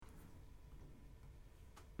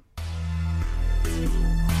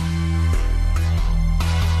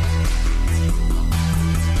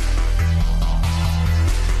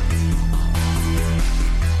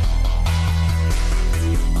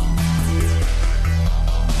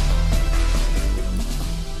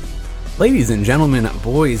Ladies and gentlemen,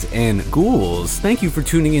 boys and ghouls, thank you for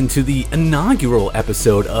tuning in to the inaugural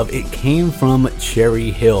episode of It Came From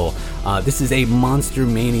Cherry Hill. This is a Monster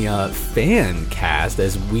Mania fan cast,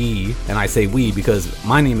 as we, and I say we because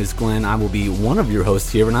my name is Glenn, I will be one of your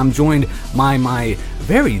hosts here, and I'm joined by my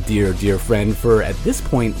very dear friend for, at this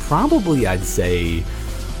point, probably I'd say,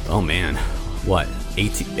 oh man, what,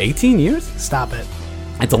 18 years? Stop it.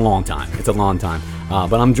 It's a long time.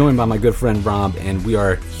 But I'm joined by my good friend Rob, and we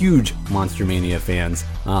are huge Monster Mania fans.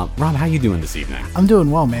 Rob, how you doing this evening? I'm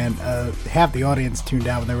doing well, man. Half the audience tuned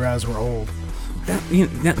out when they realized we're old.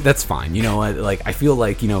 That's fine. You know, like I feel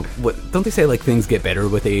like, you know, what don't they say, like things get better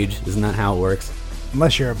with age? Isn't that how it works?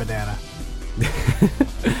 Unless you're a banana.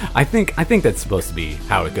 I think that's supposed to be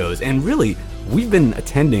how it goes. And really, we've been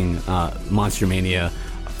attending Monster Mania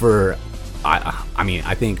for. I mean,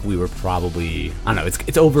 I think we were probably, I don't know,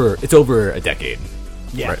 it's over a decade.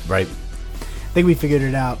 Yeah. Right? I think we figured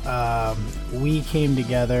it out. We came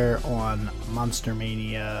together on Monster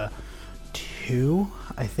Mania 2,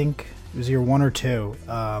 I think. It was year 1 or 2.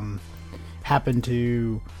 Happened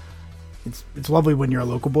to... It's lovely when you're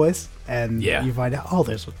local boys, and you find out, oh,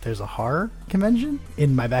 there's a horror convention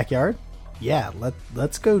in my backyard? Yeah,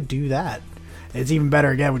 let's go do that. And it's even better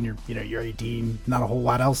again when you're 18, not a whole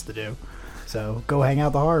lot else to do. So go hang out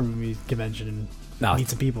at the horror movie convention and meet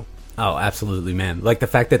some people. Oh, absolutely, man. Like the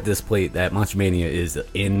fact that that Monster Mania is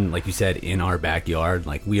in, like you said, in our backyard,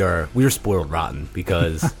 like we are spoiled rotten,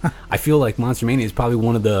 because I feel like Monster Mania is probably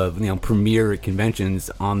one of the premier conventions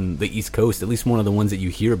on the East Coast, at least one of the ones that you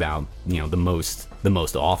hear about, the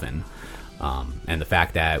most often. And the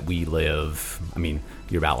fact that we live, I mean,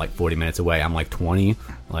 you're about like 40 minutes away, I'm like 20,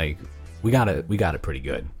 like we got it pretty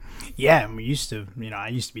good. Yeah, and we used to, I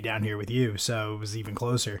used to be down here with you, so it was even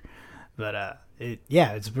closer. But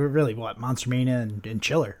it's really what Monster Mania and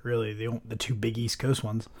Chiller, really the two big East Coast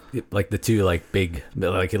ones. Like the two big,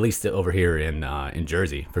 like at least over here in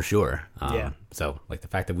Jersey for sure. So like the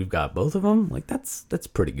fact that we've got both of them, like that's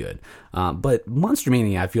pretty good. But Monster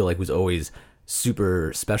Mania, I feel like, was always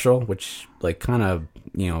super special, which like kind of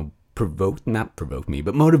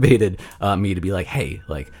motivated me to be like, hey,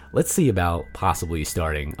 like let's see about possibly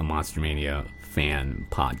starting a Monster Mania fan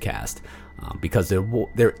podcast, because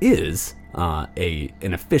there is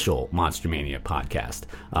an official Monster Mania podcast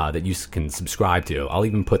that you can subscribe to. I'll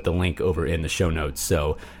even put the link over in the show notes,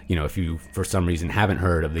 so if you for some reason haven't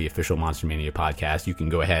heard of the official Monster Mania podcast, you can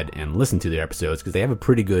go ahead and listen to their episodes, because they have a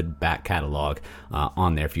pretty good back catalog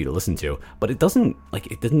on there for you to listen to. But it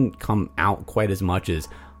didn't come out quite as much as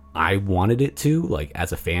I wanted it to, like,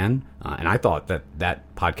 as a fan, and I thought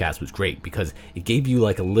that podcast was great because it gave you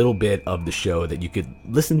like a little bit of the show that you could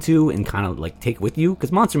listen to and kind of like take with you,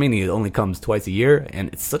 because Monster Mania only comes twice a year and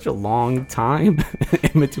it's such a long time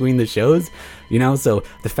in between the shows, so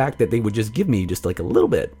the fact that they would just give me just like a little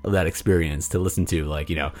bit of that experience to listen to,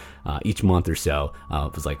 like, each month or so,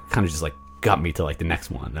 was like kind of just like got me to like the next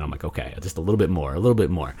one. Then I'm like, okay, just a little bit more.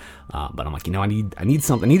 But I'm like, I need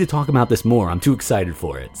something. I need to talk about this more. I'm too excited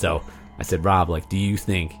for it. So I said, Rob, like, do you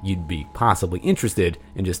think you'd be possibly interested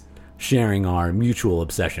in just sharing our mutual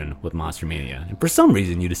obsession with Monster Mania? And for some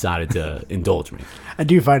reason, you decided to indulge me. I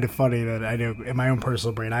do find it funny that I know in my own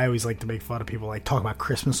personal brain, I always like to make fun of people like talk about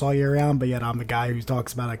Christmas all year round, but yet I'm the guy who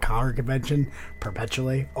talks about a horror convention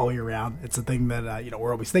perpetually all year round. It's a thing that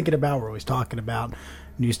we're always thinking about, we're always talking about.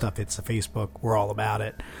 New stuff hits the Facebook, we're all about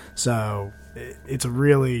it. So this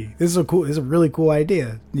is a really cool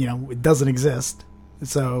idea. It doesn't exist,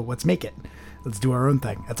 so let's make it. Let's do our own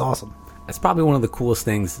thing. That's awesome. That's probably one of the coolest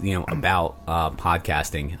things, about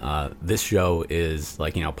podcasting. This show is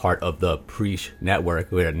like, part of the Preach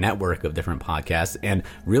Network. We're a network of different podcasts, and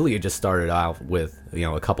really it just started out with,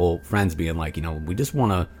 a couple friends being like, we just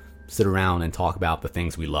want to sit around and talk about the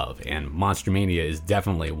things we love, and Monster Mania is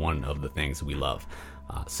definitely one of the things we love.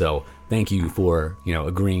 So thank you for,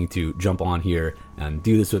 agreeing to jump on here and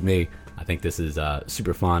do this with me. I think this is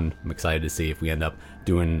super fun. I'm excited to see if we end up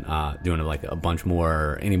doing like a bunch more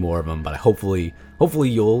or any more of them. But hopefully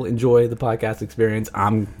you'll enjoy the podcast experience.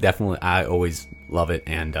 I always love it,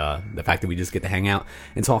 and the fact that we just get to hang out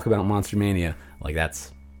and talk about Monster Mania, like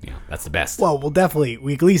that's the best. Well, we at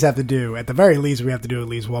the very least, we have to do at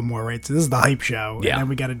least one more, right? So this is the hype show, and then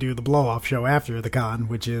we got to do the blow-off show after the con,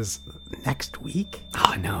 which is next week.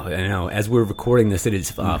 Oh, no, I know. As we're recording this, it is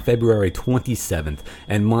February 27th,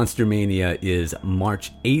 and Monster Mania is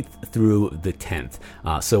March 8th through the 10th.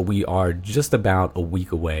 So we are just about a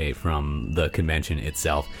week away from the convention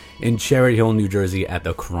itself in Cherry Hill, New Jersey, at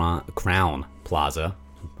the Crown Plaza.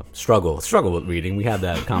 Struggle with reading. We had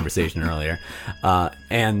that conversation earlier,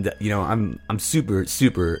 and I'm super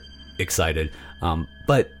excited.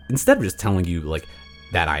 But instead of just telling you like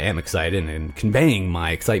that I am excited and conveying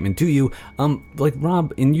my excitement to you, like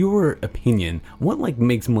Rob, in your opinion, what like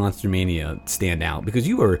makes Monster Mania stand out? Because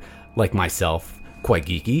you are, like myself, quite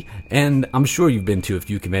geeky, and I'm sure you've been to a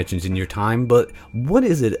few conventions in your time, but what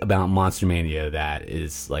is it about Monster Mania that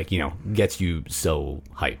is like, gets you so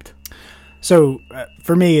hyped? So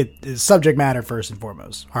for me, it is subject matter first and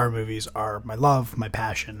foremost. Horror movies are my love, my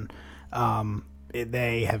passion.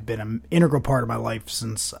 They have been an integral part of my life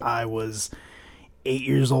since I was 8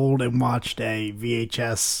 years old and watched a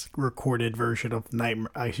VHS recorded version of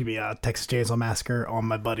Texas Chainsaw Massacre on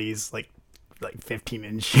my buddy's like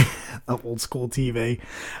 15-inch old school TV.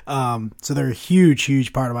 So they're a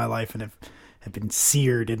huge part of my life and have been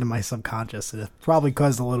seared into my subconscious and have probably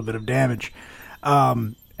caused a little bit of damage.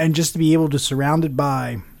 And just to be able to surrounded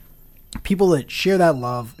by people that share that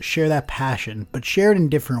love, share that passion, but share it in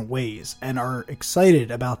different ways and are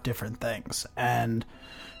excited about different things, and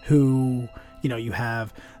who, you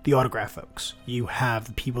have the autograph folks, you have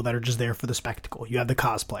the people that are just there for the spectacle, you have the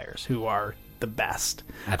cosplayers who are the best.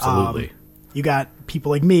 Absolutely. You got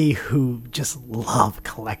people like me who just love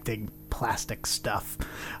collecting plastic stuff,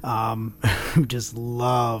 who just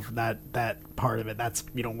love that part of it. That's,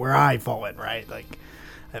 where I fall in, right? Like,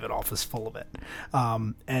 I have an office full of it.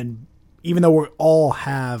 And even though we all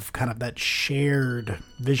have kind of that shared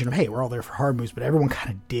vision of, hey, we're all there for horror movies, but everyone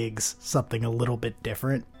kind of digs something a little bit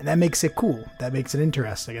different. And that makes it cool. That makes it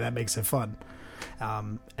interesting. And that makes it fun.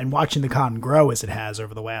 And watching the con grow as it has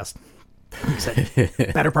over the last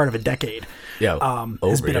better part of a decade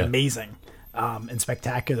has been amazing and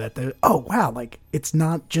spectacular. That oh wow, like it's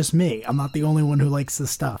not just me. I'm not the only one who likes this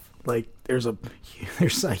stuff. Like there's a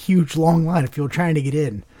huge long line of people trying to get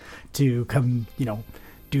in to come,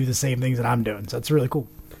 do the same things that I'm doing. So it's really cool.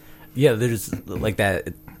 Yeah, there's like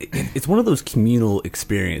that. It's one of those communal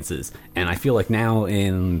experiences, and I feel like now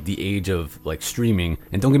in the age of like streaming,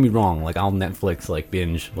 and don't get me wrong, like I'll Netflix like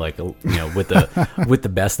binge like with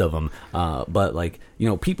the best of them, but like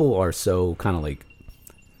people are so kind of like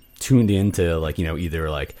tuned into like either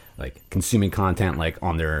like consuming content like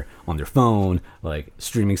on their phone, like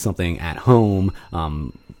streaming something at home.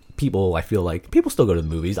 I feel like people still go to the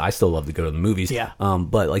movies. I still love to go to the movies. Yeah.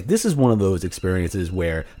 But like this is one of those experiences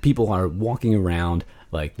where people are walking around,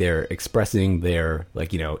 like they're expressing their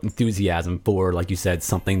like enthusiasm for, like you said,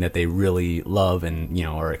 something that they really love and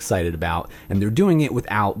are excited about, and they're doing it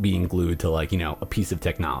without being glued to like a piece of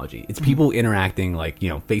technology. It's people interacting like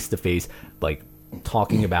face to face, like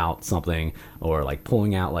talking about something, or like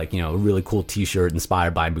pulling out like a really cool t-shirt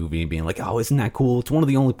inspired by a movie and being like, oh, isn't that cool? It's one of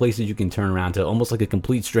the only places you can turn around to almost like a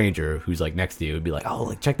complete stranger who's like next to you and be like, oh,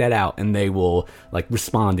 like check that out, and they will like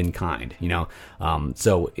respond in kind,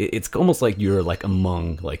 so it's almost like you're like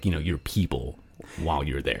among like your people while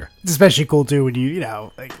you're there. It's especially cool too when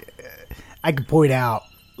like I could point out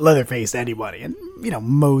Leatherface to anybody, and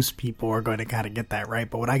most people are going to kind of get that right,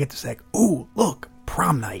 but when I get to say, ooh, look,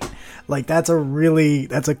 prom night, like that's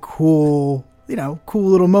a cool cool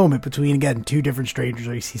little moment between, again, two different strangers,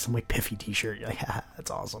 or you see some like Piffy t-shirt, you're like, that's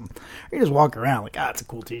awesome, or you just walk around like, it's a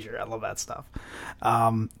cool t-shirt, I love that stuff.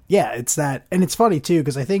 It's that, and it's funny too,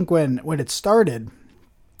 because I think when it started,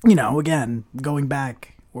 again, going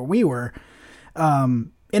back where we were,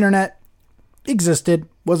 internet existed,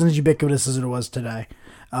 wasn't as ubiquitous as it was today.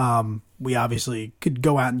 We obviously could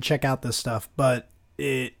go out and check out this stuff, but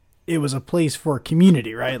it was a place for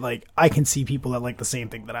community, right? Like I can see people that like the same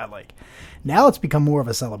thing that I like. Now it's become more of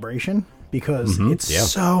a celebration because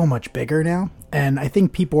it's so much bigger now. And I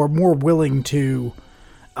think people are more willing to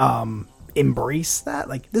embrace that.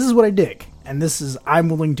 Like, this is what I dig. And I'm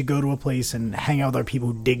willing to go to a place and hang out with other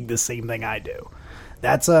people who dig the same thing I do.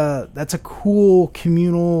 That's a cool,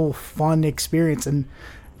 communal, fun experience. And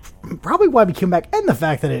probably why we came back, and the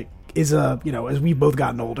fact that it is as we've both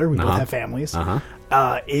gotten older, we both have families,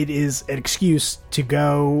 it is an excuse to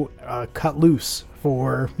go cut loose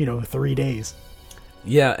for 3 days.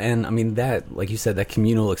 Yeah, and I mean that, like you said, that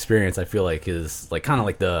communal experience, I feel like is like kind of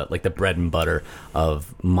like the bread and butter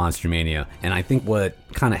of Monster Mania, and I think what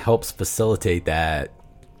kind of helps facilitate that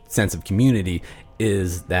sense of community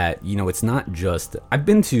is that it's not just I have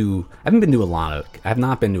not been to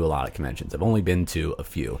a lot of conventions. I've only been to a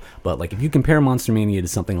few, but like if you compare Monster Mania to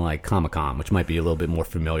something like Comic-Con, which might be a little bit more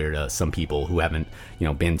familiar to some people who haven't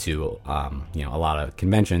been to a lot of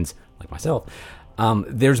conventions like myself,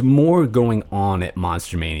 there's more going on at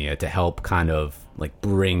Monster Mania to help kind of like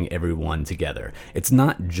bring everyone together. It's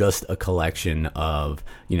not just a collection of,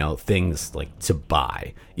 you know, things like to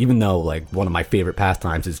buy, even though like one of my favorite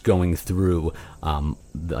pastimes is going through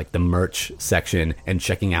like the merch section and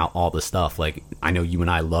checking out all the stuff. Like I know you and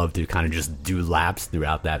I love to kind of just do laps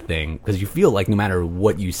throughout that thing, because you feel like no matter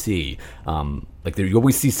what you see, like you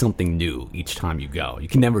always see something new each time you go. You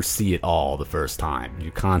can never see it all the first time.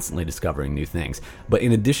 You're constantly discovering new things. But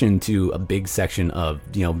in addition to a big section of,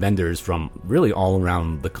 you know, vendors from really all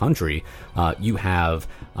around the country, you have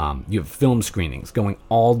film screenings going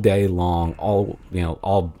all day long, all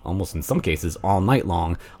almost in some cases all night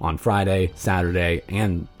long on Friday, Saturday,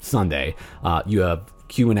 and Sunday. You have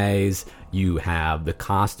Q&As. You have the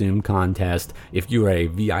costume contest. If you're a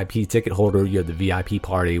VIP ticket holder, you have the VIP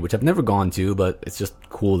party, which I've never gone to, but it's just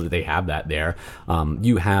cool that they have that there.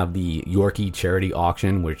 You have the Yorkie charity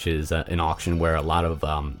auction, which is an auction where a lot of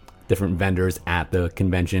different vendors at the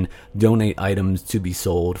convention donate items to be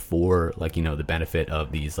sold for, like, you know, the benefit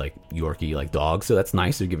of these like Yorkie like dogs. So that's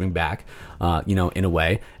nice. They're giving back, you know, in a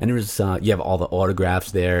way. And there's you have all the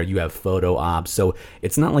autographs there. You have photo ops. So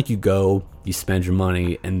it's not like you go, you spend your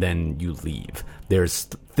money, and then you leave. There's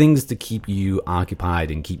things to keep you occupied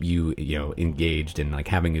and keep you, you know, engaged and like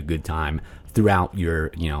having a good time throughout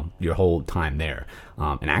your, you know, your whole time there.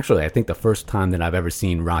 And actually, I think the first time that I've ever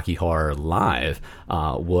seen Rocky Horror live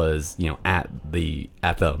was, you know, at the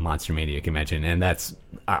Monster Mania convention, and that's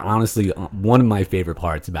honestly one of my favorite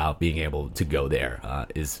parts about being able to go there,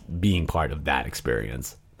 is being part of that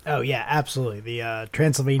experience. Oh, yeah, absolutely. The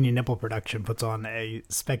Transylvania Nipple production puts on a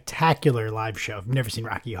spectacular live show. I've never seen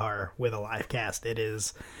Rocky Horror with a live cast.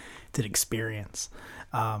 It's an experience.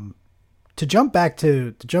 To jump back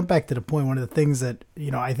to the point, one of the things that, you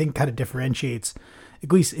know, I think kind of differentiates,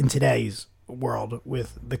 at least in today's world,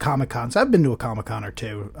 with the Comic Cons. I've been to a Comic Con or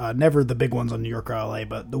two, never the big ones on New York or LA,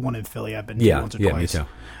 but the one in Philly I've been to once or twice. Me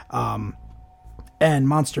too. And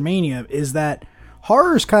Monster Mania is that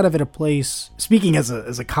horror is kind of at a place, speaking as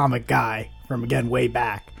a comic guy from, again, way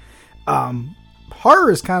back, horror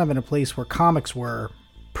is kind of in a place where comics were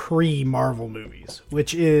pre-Marvel movies,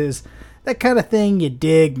 which is that kind of thing you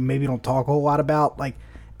dig, maybe don't talk a whole lot about. Like,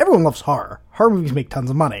 everyone loves horror. Horror movies make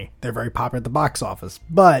tons of money. They're very popular at the box office.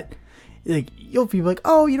 But, like, you'll be like,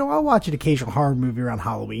 oh, you know, I'll watch an occasional horror movie around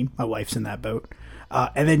Halloween. My wife's in that boat.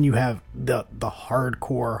 And then you have the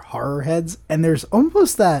hardcore horror heads. And there's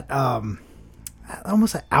almost that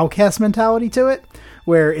outcast mentality to it,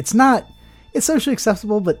 where it's socially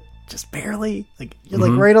acceptable, but just barely. Like, you're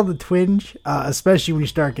like right on the twinge, especially when you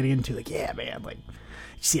start getting into, like, yeah, man, like,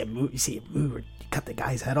 you see a movie where you cut the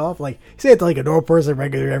guy's head off. Like, you say it to like a normal person,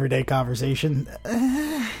 regular everyday conversation,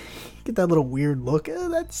 get that little weird look.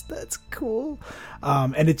 That's cool.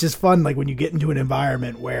 And it's just fun, like, when you get into an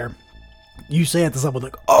environment where you say it to someone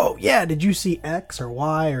like, oh yeah, did you see X or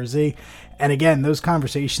Y or Z? And again, those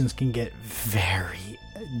conversations can get very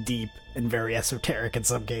deep and very esoteric in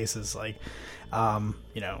some cases. Like,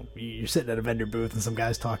 you know, you're sitting at a vendor booth and some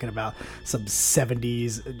guy's talking about some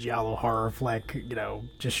 70s giallo horror flick, you know,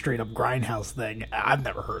 just straight up grindhouse thing. I've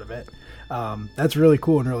never heard of it. That's really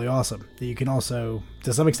cool and really awesome. That you can also,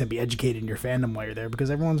 to some extent, be educated in your fandom while you're there, because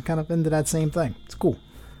everyone's kind of into that same thing. It's cool.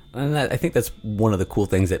 And I think that's one of the cool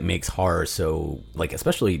things that makes horror so, like,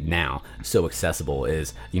 especially now, so accessible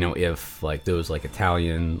is, you know, if, like, those, like,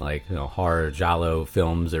 Italian, like, you know, horror giallo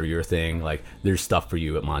films are your thing, like, there's stuff for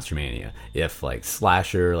you at Monster Mania. If, like,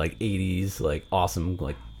 slasher, like, 80s, like, awesome,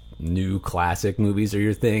 like, new classic movies are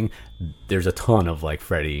your thing, there's a ton of, like,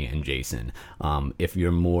 Freddy and Jason. If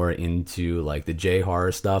you're more into, like, the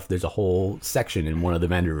J-horror stuff, there's a whole section in one of the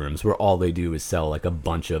vendor rooms where all they do is sell, like, a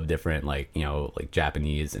bunch of different, like, you know, like,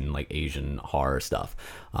 Japanese and, like, Asian horror stuff.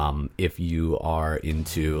 If you are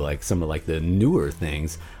into, like, some of, like, the newer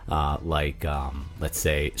things, like, let's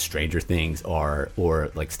say Stranger Things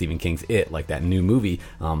or like Stephen King's It, like that new movie,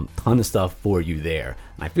 ton of stuff for you there.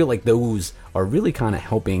 And I feel like those are really kind of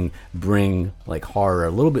helping bring, like, horror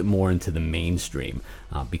a little bit more into the mainstream,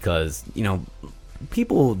 because, you know,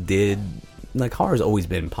 people did, like, horror's always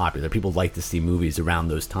been popular. People like to see movies around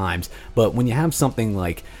those times, but when you have something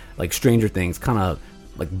like Stranger Things kind of,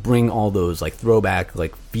 like, bring all those, like, throwback,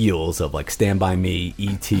 like, feels of, like, Stand By Me,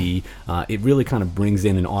 E.T., it really kind of brings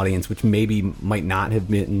in an audience which maybe might not have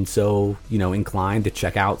been so, you know, inclined to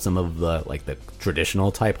check out some of the, like, the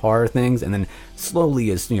traditional type horror things. And then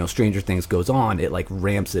slowly, as, you know, Stranger Things goes on, it, like,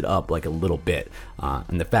 ramps it up, like, a little bit.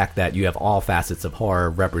 And the fact that you have all facets of horror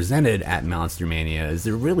represented at Monster Mania is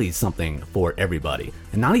there really something for everybody.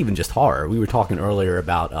 And not even just horror. We were talking earlier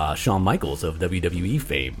about Shawn Michaels of WWE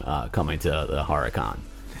fame coming to the HorrorCon.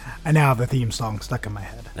 I now have the theme song stuck in my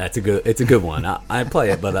head. It's a good one. I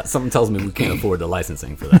play it, but something tells me we can't afford the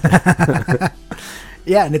licensing for that.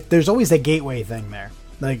 Yeah, and there's always that gateway thing there.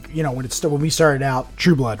 Like, you know, when we started out,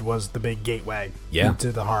 True Blood was the big gateway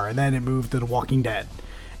into the horror, and then it moved to The Walking Dead,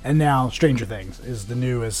 and now Stranger Things is the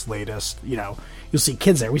newest, latest. You know, you'll see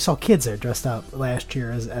kids there. We saw kids there dressed up last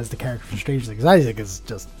year as the character from Stranger Things. I think it's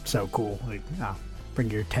just so cool. Like,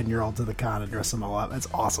 bring your 10-year-old to the con and dress them all up. That's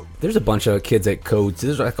awesome. There's a bunch of kids at Codes.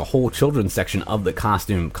 There's like a whole children's section of the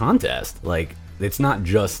costume contest. Like, it's not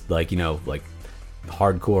just like, you know, like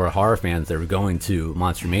hardcore horror fans that are going to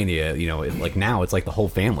Monster Mania. You know, like now it's like the whole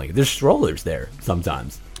family. There's strollers there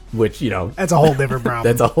sometimes, which, you know, that's a whole different problem.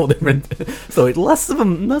 That's a whole different. So less of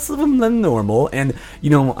them than normal. And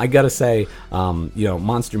you know, I gotta say, you know,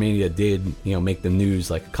 Monster Mania did, you know, make the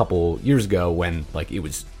news like a couple years ago when like it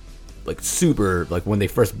was like super, like when they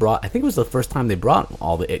first brought, I think it was the first time they brought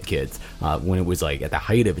all the It Kids, when it was like at the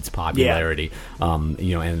height of its popularity.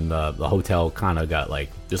 You know, and the hotel kind of got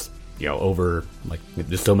like just, you know, over, like,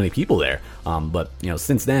 there's so many people there. But, you know,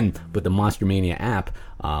 since then, with the Monster Mania app,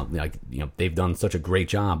 like, you know, they've done such a great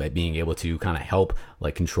job at being able to kind of help,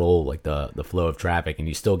 like, control, like, the flow of traffic, and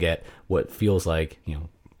you still get what feels like, you know,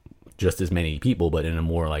 just as many people, but in a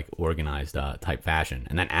more like organized type fashion.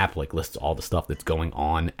 And that app like lists all the stuff that's going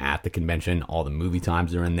on at the convention. All the movie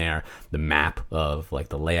times are in there. The map of like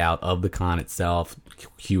the layout of the con itself,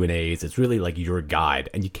 Q&As. It's really like your guide,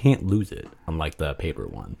 and you can't lose it, unlike the paper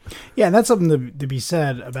one. Yeah, and that's something to be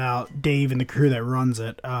said about Dave and the crew that runs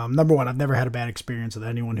it. Number one, I've never had a bad experience with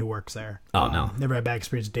anyone who works there. Oh, no. Never had a bad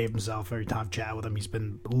experience with Dave himself. Every time I've chatted with him, he's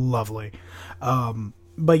been lovely.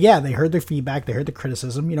 But yeah, they heard the feedback, they heard the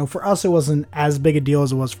criticism. You know, for us, it wasn't as big a deal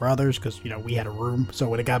as it was for others because, you know, we had a room. So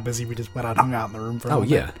when it got busy, we just went out and hung out in the room for a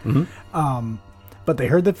little bit. Mm-hmm. But they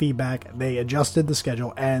heard the feedback, they adjusted the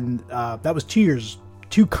schedule, and that was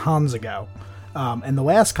 2 cons ago. And the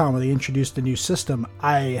last con where they introduced a new system,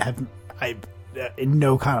 in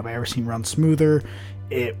no con have I ever seen run smoother.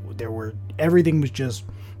 Everything was just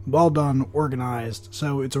well done, organized.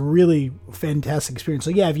 So it's a really fantastic experience. So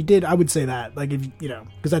yeah, if you did, I would say that, like, if you know,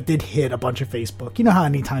 because that did hit a bunch of Facebook. You know how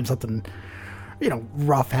anytime something, you know,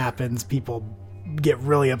 rough happens, people get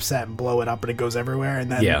really upset and blow it up, and it goes everywhere.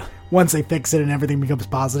 And then once they fix it and everything becomes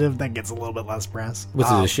positive, that gets a little bit less press. Which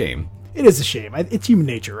is a shame. It is a shame. It's human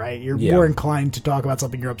nature, right? You're more inclined to talk about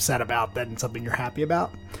something you're upset about than something you're happy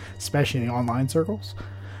about, especially in the online circles.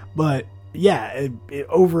 But yeah,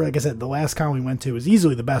 over, like I said, the last con we went to was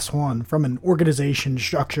easily the best one from an organization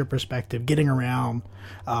structure perspective, getting around,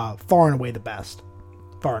 far and away the best.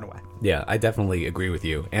 Far and away. Yeah, I definitely agree with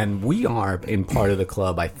you. And we are in part of the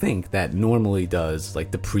club, I think, that normally does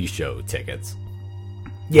like the pre-show tickets.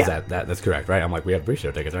 Yeah, that's correct, right? I'm like, we have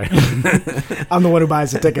pre-show tickets, right? I'm the one who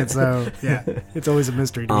buys the tickets, so yeah, it's always a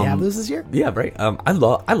mystery. Do we have those this year? Yeah, right.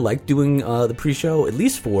 I like doing the pre-show, at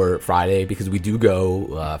least for Friday, because we do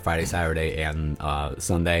go Friday, Saturday, and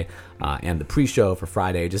Sunday. And the pre-show for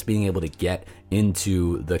Friday, just being able to get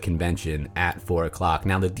into the convention at 4 o'clock.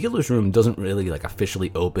 Now, the dealer's room doesn't really like officially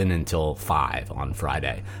open until 5 on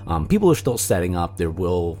Friday. People are still setting up. There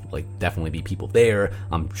will like definitely be people there.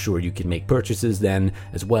 I'm sure you can make purchases then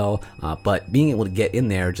as well. But being able to get in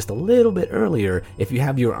there just a little bit earlier, if you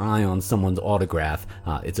have your eye on someone's autograph,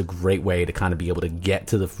 it's a great way to kind of be able to get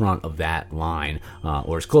to the front of that line,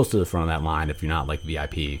 or as close to the front of that line if you're not like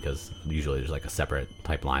VIP, because usually there's like a separate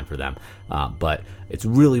type line for them. But it's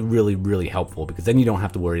really, really, really helpful because then you don't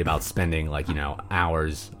have to worry about spending like, you know,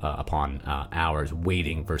 hours upon hours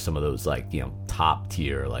waiting for some of those like, you know, top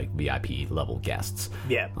tier like VIP level guests.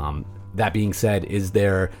 Yeah. That being said, is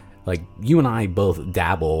there like you and I both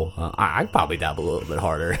dabble? I probably dabble a little bit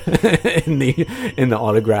harder in the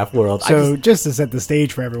autograph world. So just to set the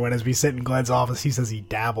stage for everyone, as we sit in Glenn's office, he says he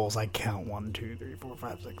dabbles. I count 1, 2, 3, 4,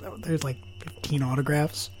 5, 6, 7. There's like 15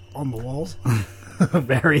 autographs on the walls.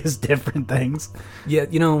 Various different things. Yeah,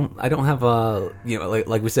 you know, I don't have you know,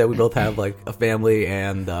 like we said, we both have like a family,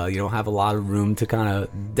 and you don't have a lot of room to kind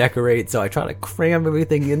of decorate. So I try to cram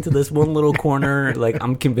everything into this one little corner. Like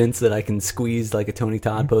I'm convinced that I can squeeze like a Tony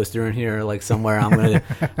Todd poster in here, like somewhere. I'm gonna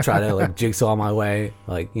try to like jigsaw my way,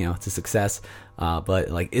 like, you know, to success. But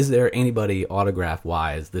like, is there anybody autograph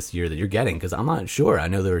wise this year that you're getting? Because I'm not sure. I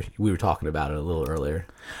know we were talking about it a little earlier.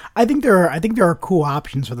 I think there are cool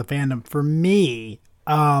options for the fandom. For me,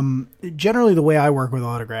 generally the way I work with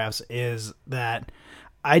autographs is that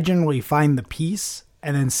I generally find the piece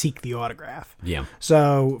and then seek the autograph. Yeah.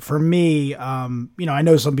 So for me, I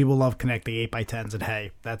know some people love connecting 8x10s, and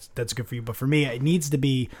hey, that's good for you. But for me, it needs to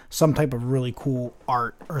be some type of really cool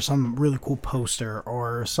art or some really cool poster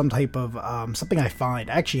or some type of something I find.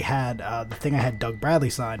 I actually had the thing I had Doug Bradley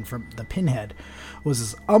sign from the Pinhead was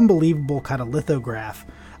this unbelievable kind of lithograph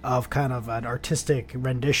of kind of an artistic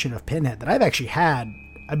rendition of Pinhead that I've actually had.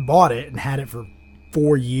 I bought it and had it for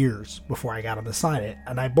 4 years before I got him to sign it,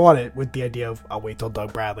 and I bought it with the idea of I'll wait till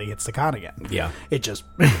Doug Bradley hits the con again. Yeah, it just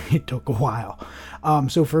it took a while.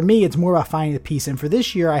 So for me, it's more about finding the piece. And for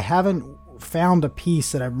this year, I haven't found a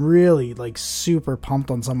piece that I'm really like super pumped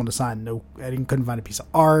on someone to sign. No, couldn't find a piece of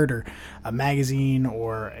art or a magazine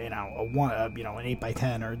or an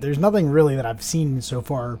 8x10 or there's nothing really that I've seen so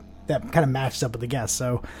far that kind of matches up with the guest.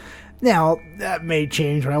 So. Now, that may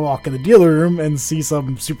change when I walk in the dealer room and see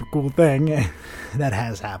some super cool thing. That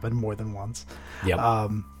has happened more than once. Yep.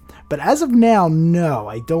 But as of now, no,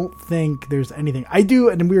 I don't think there's anything. I do,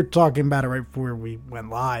 and we were talking about it right before we went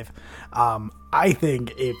live. I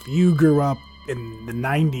think if you grew up in the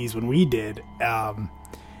 90s when we did, a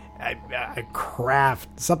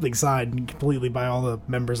craft, something signed completely by all the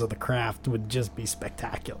members of the craft would just be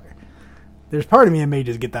spectacular. There's part of me that may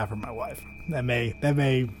just get that from my wife. That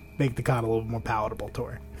may make the con a little more palatable to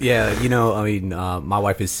her. Yeah, my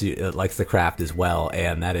wife likes the craft as well,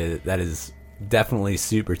 and that is definitely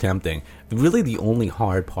super tempting. Really, the only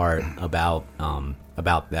hard part about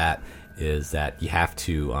that is that you have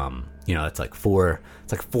to, it's like four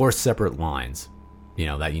separate lines,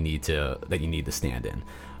 that you need to stand in.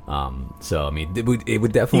 So I mean, it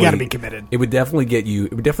would definitely, you got to be committed. It would definitely get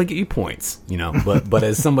you points, But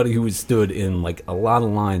as somebody who has stood in like a lot of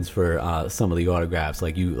lines for some of the autographs,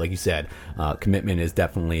 like you said, commitment is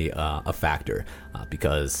definitely a factor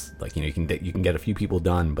because you can get a few people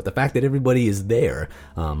done, but the fact that everybody is there,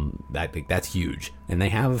 I think that's huge. And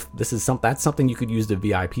that's something you could use the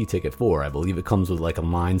VIP ticket for. I believe it comes with like a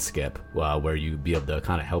line skip where you be able to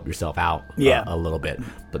kind of help yourself out a little bit.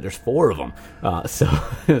 But there's 4 of them,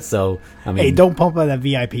 so I mean, hey, don't pump on that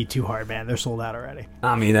VIP too hard, man. They're sold out already.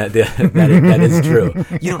 I mean, that is true.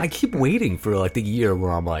 I keep waiting for like the year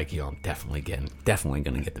where I'm like, I'm definitely going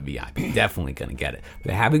to get the VIP, definitely going to get it.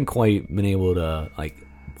 But I haven't quite been able to like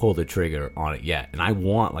pull the trigger on it yet, and I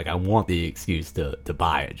want the excuse to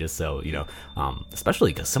buy it, just so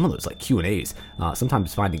especially because some of those like Q&As,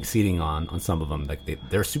 sometimes finding seating on some of them, like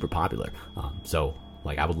they're super popular. So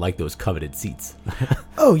like I would like those coveted seats.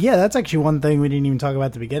 Oh yeah, that's actually one thing we didn't even talk about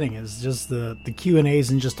at the beginning is just the Q&As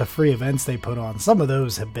and just the free events they put on. Some of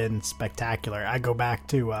those have been spectacular. I go back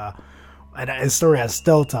to a story I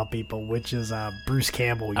still tell people, which is Bruce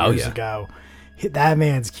Campbell years ago. That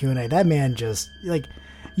man's Q&A. That man just like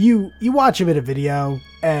you watch him in a video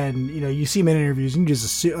and you see him in interviews and you just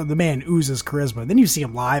assume the man oozes charisma. Then you see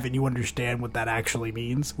him live and you understand what that actually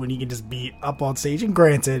means when he can just be up on stage. And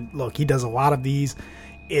granted, look, he does a lot of these.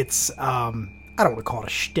 It's I don't want to call it a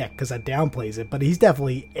shtick because that downplays it, but he's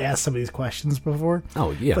definitely asked some of these questions before.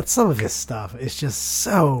 Oh yeah. But some of his stuff is just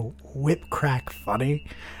so whip crack funny.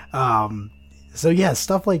 So yeah,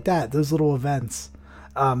 stuff like that, those little events,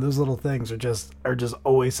 those little things are just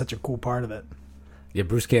always such a cool part of it. Yeah,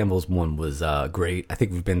 Bruce Campbell's one was great. I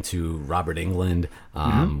think we've been to Robert Englund.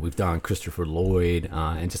 We've done Christopher Lloyd,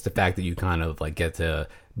 and just the fact that you kind of like get to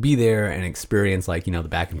be there and experience like the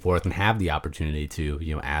back and forth and have the opportunity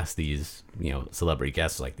to ask these celebrity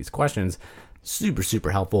guests like these questions, super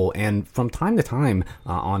super helpful. And from time to time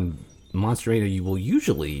on Monster Radio, you will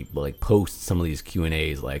usually like post some of these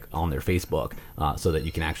Q&As like on their Facebook, so that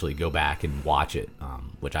you can actually go back and watch it,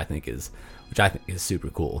 which I think is super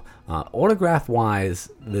cool. Autograph wise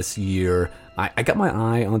this year, I got my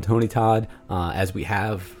eye on Tony Todd, as we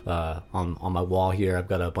have on my wall here. I've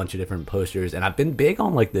got a bunch of different posters, and I've been big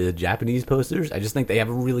on like the Japanese posters. I just think they have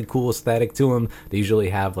a really cool aesthetic to them. They usually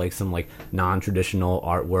have like some like non-traditional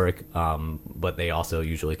artwork, but they also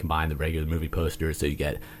usually combine the regular movie posters, so you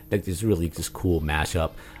get like this really just cool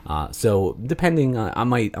mashup. So depending, I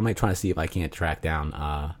might try to see if I can't track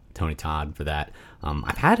down Tony Todd for that.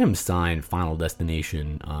 I've had him sign Final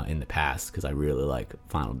Destination in the past because I really like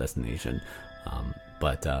Final Destination,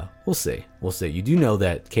 but we'll see. You do know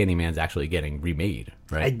that Candyman's actually getting remade,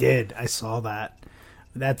 right? I did. I saw that.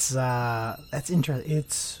 That's interesting.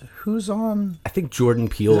 It's who's on? I think Jordan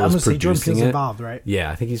Peele is producing Jordan Peele's it. Involved, right?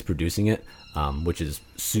 Yeah, I think he's producing it, which is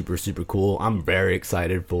super super cool. I'm very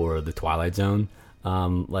excited for the Twilight Zone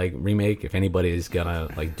like remake. If anybody is gonna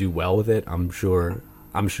like do well with it, I'm sure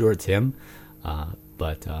it's him.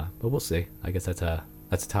 But we'll see. I guess that's a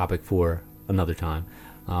topic for another time.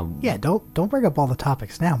 Yeah, don't bring up all the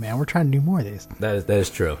topics now, man. We're trying to do more of these. That is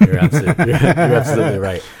true. You're absolutely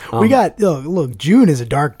right. We got look. June is a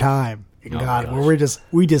dark time. In Oh, God, my where gosh.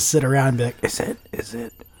 we just sit around and be like, is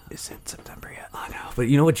it September yet? I know, but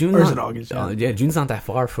you know what? June's Or is not, it August? yeah, June's not that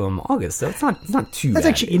far from August, so it's not too That's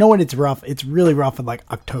bad. actually, you know what? It's rough. It's really rough in like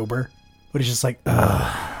October, but it's just like,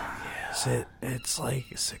 it's like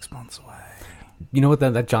 6 months away. You know what?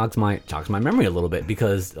 That jogs my memory a little bit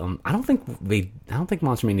because I don't think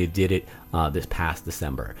Monster Mania did it this past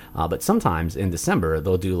December. But sometimes in December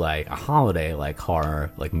they'll do like a holiday like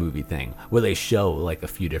horror like movie thing where they show like a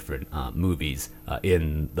few different movies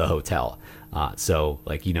in the hotel. So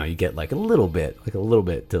like you get like a little bit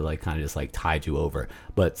to like kind of just like tide you over.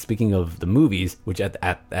 But speaking of the movies, which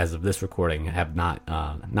as of this recording have not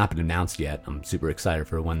been announced yet, I'm super excited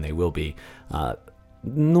for when they will be.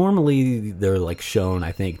 Normally they're like shown,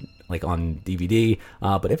 I think, like on DVD,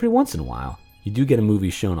 but every once in a while you do get a movie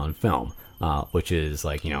shown on film, which is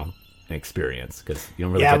like an experience because you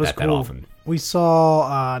don't really get that often. We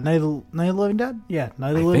saw Night of the Living Dead. Yeah,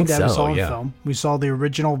 Night of the Living Dead. We saw on film. We saw the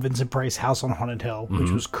original Vincent Price House on Haunted Hill, which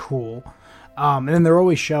was cool. And then they're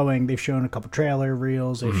always showing. They've shown a couple trailer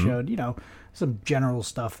reels. They've showed some general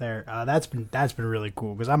stuff there. That's been really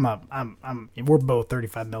cool because we're both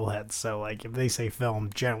 35 mil heads, so like if they say film,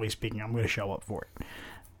 generally speaking, I'm going to show up for it.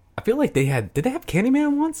 I feel like did they have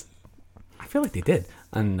Candyman once? I feel like they did,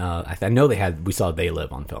 and I know we saw They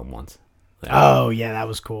Live on film once. Oh yeah, that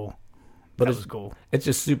was cool. But that was cool. It's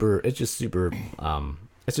just super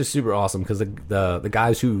awesome because the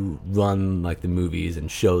guys who run like the movies and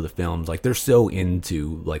show the films, like they're so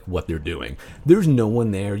into like what they're doing. There's no one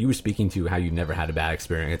there. You were speaking to how you never had a bad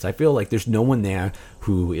experience. I feel like there's no one there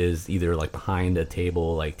who is either like behind a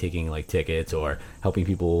table like taking like tickets or helping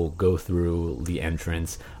people go through the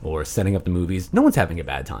entrance or setting up the movies. No one's having a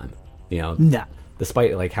bad time. No.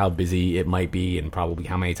 Despite like how busy it might be and probably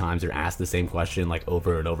how many times they're asked the same question like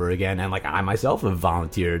over and over again, and like I myself have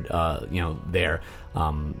volunteered there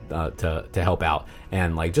to help out,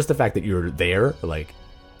 and like just the fact that you're there like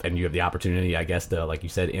and you have the opportunity, I guess, to like you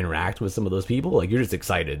said, interact with some of those people, like you're just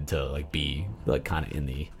excited to like be like kind of in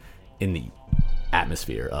the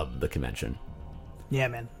atmosphere of the convention. Yeah,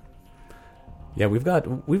 man. Yeah, we've got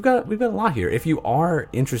a lot here. If you are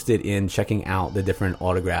interested in checking out the different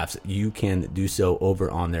autographs, you can do so over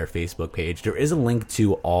on their Facebook page. There is a link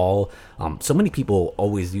to all. So many people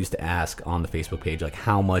always used to ask on the Facebook page, like,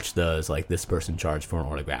 how much does like this person charge for an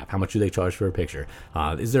autograph? How much do they charge for a picture?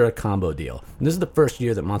 Is there a combo deal? And this is the first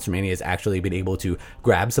year that Monster Mania has actually been able to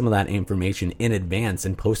grab some of that information in advance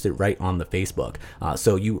and post it right on the Facebook.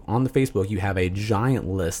 So on the Facebook, you have a giant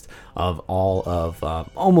list of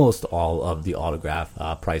almost all of the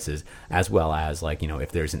autograph prices, as well as like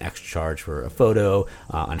if there's an extra charge for a photo,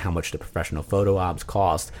 on how much the professional photo ops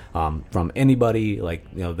cost, from anybody. Like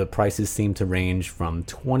the prices seem to range from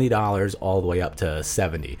 $20 all the way up to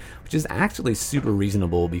 $70, which is actually super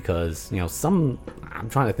reasonable because I'm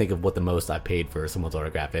trying to think of what the most I paid for someone's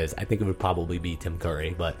autograph is. I think it would probably be Tim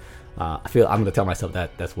Curry, but I feel I'm going to tell myself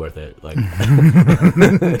that that's worth it. Like,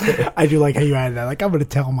 I do like how you added that. Like, I'm going to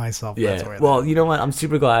tell myself that's worth it. Well, you know what? I'm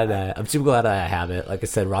super glad that I have it. Like I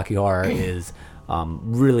said, Rocky Horror is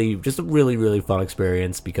really just a really, really fun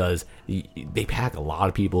experience because they pack a lot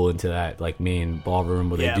of people into that like main ballroom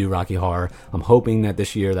where they do Rocky Horror. I'm hoping that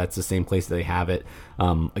this year that's the same place that they have it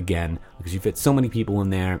again, because you fit so many people in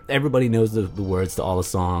there. Everybody knows the words to all the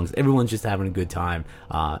songs. Everyone's just having a good time,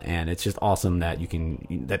 and it's just awesome that you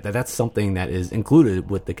can that's something that is included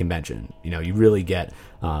with the convention. You really get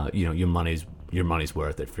your money's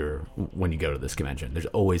worth when you go to this convention. There's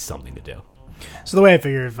always something to do. So the way I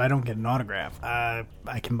figure, if I don't get an autograph, I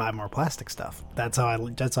can buy more plastic stuff. That's how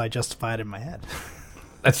I justify it in my head.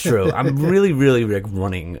 That's true. I'm really, really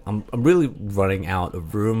running. I'm really running out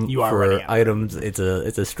of room for items. It's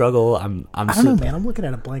a struggle. I don't know, man. I'm looking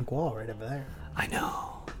at a blank wall right over there.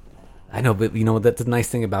 I know, but that's the nice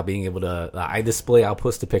thing about being able to. I'll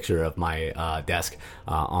post a picture of my desk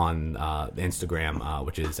on Instagram,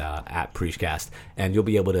 which is at Preachcast, and you'll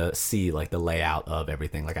be able to see like the layout of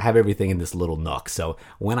everything. Like I have everything in this little nook, so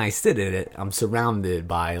when I sit in it, I'm surrounded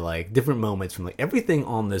by like different moments from like everything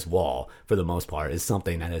on this wall. For the most part, is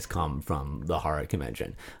something that has come from the horror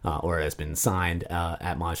convention, or has been signed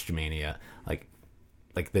at Monster Mania.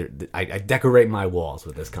 I decorate my walls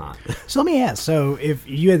with this con. So let me ask. So if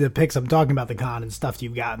you had to pick some, talking about the con and stuff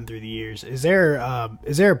you've gotten through the years, is there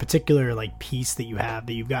a particular like piece that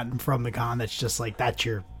you've gotten from the con that's just like that's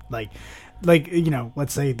your like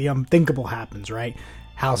let's say the unthinkable happens, right?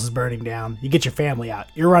 House is burning down. You get your family out.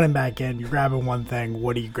 You're running back in. You're grabbing one thing.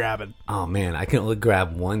 What are you grabbing? Oh man, I can only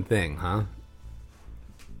grab one thing, huh?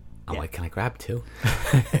 I'm like, can I grab two?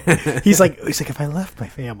 He's like, if I left my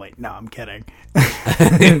family. No, I'm kidding.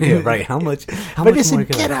 Yeah, right. How much? How But much listen, more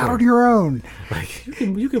can I get out afford? on your own. Like,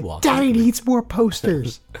 you can walk. Daddy needs more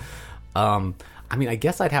posters. I mean, I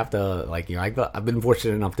guess I'd have to, like, you know, I've been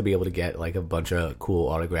fortunate enough to be able to get, like, a bunch of cool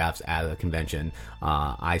autographs at a convention.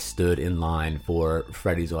 I stood in line for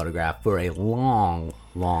Freddie's autograph for a long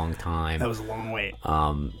time. That was a long wait.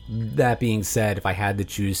 That being said, if I had to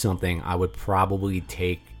choose something, I would probably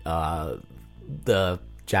take the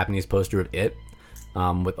Japanese poster of It,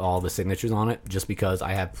 with all the signatures on it, just because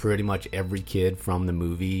I have pretty much every kid from the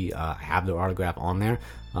movie have their autograph on there.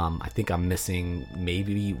 I think I'm missing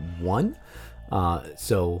maybe one.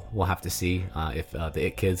 So we'll have to see if the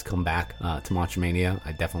It kids come back to Monster Mania.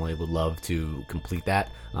 I definitely would love to complete that.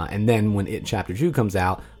 And then when It Chapter 2 comes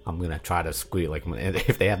out, I'm going to try to squeeze, like,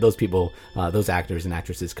 if they have those people, those actors and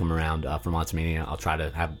actresses come around for Monster Mania, I'll try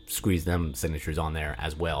to squeeze them signatures on there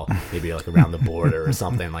as well. Maybe like around the border or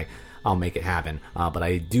something. Like, I'll make it happen. But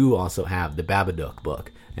I do also have the Babadook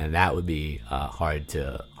book, and that would be hard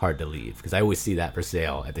to leave, because I always see that for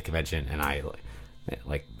sale at the convention, and I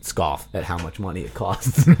like scoff at how much money it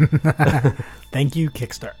costs. Thank you,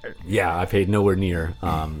 Kickstarter. Yeah, I paid nowhere near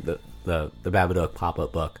the Babadook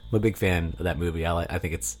pop-up book. I'm a big fan of that movie. I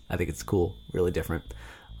think it's cool, really different.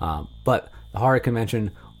 But the horror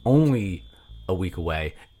convention, only a week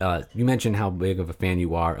away. You mentioned how big of a fan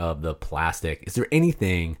you are of the plastic. Is there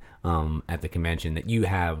anything at the convention that you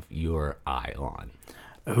have your eye on?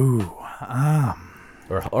 Ooh,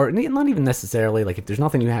 or not even necessarily, like, if there's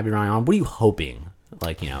nothing you have your eye on, what are you hoping,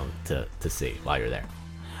 like, you know, to see while you're there?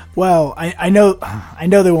 well, I know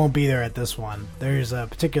they won't be there at this one. There's a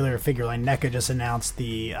particular figure line. NECA just announced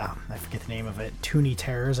the I forget the name of it. Toonie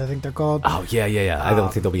Terrors, I think they're called. Oh yeah. I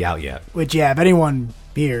don't think they'll be out yet. Which, yeah, if anyone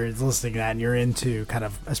here is listening to that and you're into kind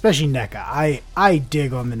of, especially NECA, I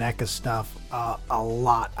dig on the NECA stuff a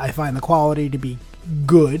lot. I find the quality to be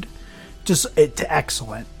good, just to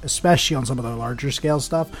excellent, especially on some of the larger scale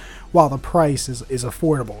stuff, while the price is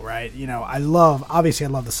affordable, right? You know, I love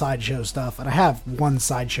the Sideshow stuff, and I have one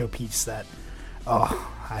Sideshow piece that,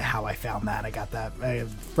 how I found that. I got that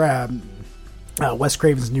from Wes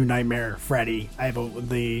Craven's New Nightmare, Freddy. I have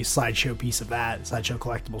the Sideshow piece of that, Sideshow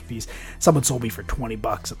collectibles piece. Someone sold me for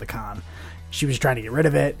 $20 at the con. She was trying to get rid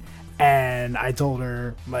of it, and I told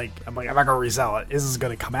her, I'm not going to resell it. This is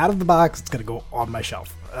going to come out of the box. It's going to go on my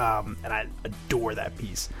shelf. And I adore that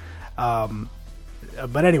piece.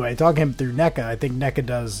 But anyway, talking him through NECA, I think NECA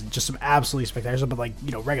does just some absolutely spectacular stuff, but, like,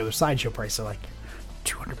 you know, regular Sideshow price, so like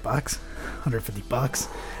 $200,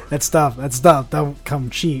 $150. That stuff don't come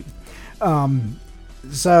cheap.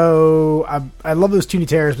 So I love those Toonie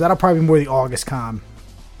Terrors, but that'll probably be more the August con.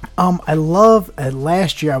 I love,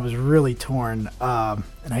 last year I was really torn, and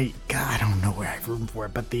I don't know where I have room for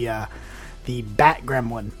it, but the Bat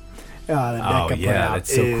Gremlin.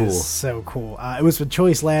 That's so cool. So cool. It was with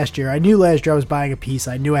choice last year. I knew last year I was buying a piece.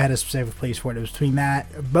 I knew I had a specific place for it. It was between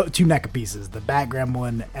two NECA pieces, the Bat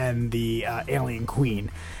Gremlin and the Alien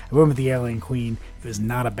Queen. I went with the Alien Queen. It was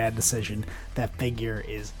not a bad decision. That figure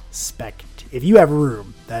is if you have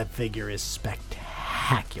room, that figure is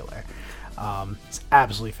spectacular. It's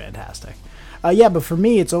absolutely fantastic. But for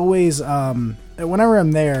me, it's always, whenever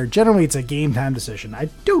I'm there, generally it's a game time decision. I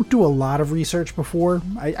don't do a lot of research before.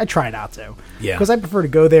 I try not to. Yeah. Because I prefer to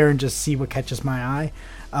go there and just see what catches my eye.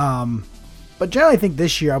 But generally I think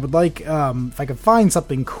this year I would like, if I could find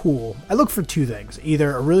something cool, I look for two things.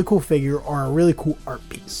 Either a really cool figure or a really cool art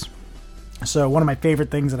piece. So one of my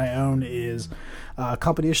favorite things that I own is a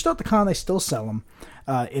company, they're still at the con, they still sell them.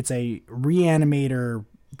 It's a Reanimator,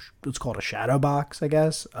 it's called a shadow box, I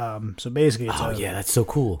guess. So basically, that's so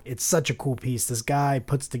cool. It's such a cool piece. This guy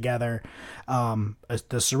puts together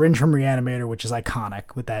the syringe from Reanimator, which is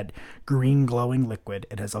iconic, with that green glowing liquid.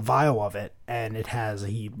 It has a vial of it, and it has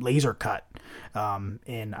a laser cut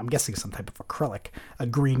in, I'm guessing, some type of acrylic, a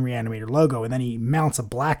green Reanimator logo, and then he mounts a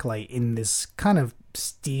black light in this kind of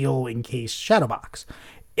steel encased shadow box.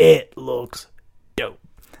 It looks dope.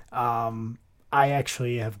 I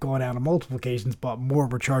actually have gone out on multiple occasions, bought more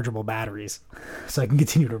rechargeable batteries so I can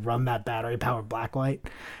continue to run that battery-powered blacklight,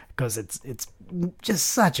 because it's just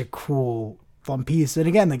such a cool, fun piece. And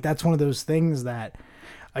again, like, that's one of those things that,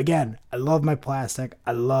 again, I love my plastic,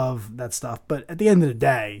 I love that stuff, but at the end of the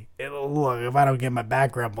day, look, if I don't get my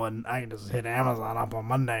Bat Gremlin, I can just hit Amazon up on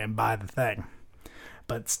Monday and buy the thing.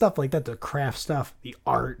 But stuff like that, the craft stuff, the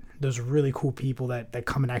art, those really cool people that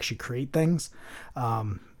come and actually create things,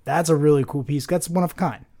 that's a really cool piece. That's one of a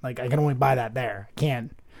kind. Like, I can only buy that there. I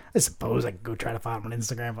suppose I could go try to find them on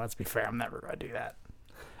Instagram, but let's be fair, I'm never going to do that.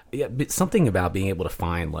 Yeah, but something about being able to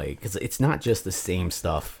find, like, because it's not just the same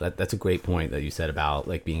stuff. That's a great point that you said about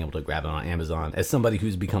like being able to grab it on Amazon. As somebody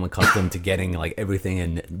who's become accustomed to getting like everything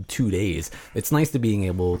in 2 days, it's nice to being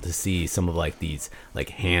able to see some of like these like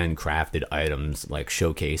handcrafted items like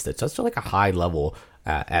showcased at such like a high level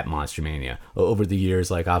at Monster Mania. Over the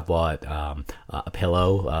years, like I've bought a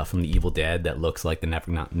pillow from the Evil Dead that looks like the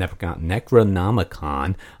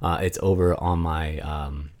Necronomicon. It's over on my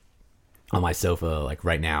sofa, like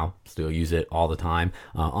right now, still use it all the time.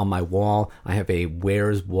 On my wall, I have a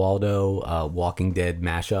Where's Waldo Walking Dead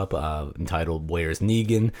mashup entitled Where's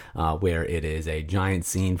Negan, where it is a giant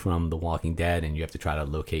scene from The Walking Dead, and you have to try to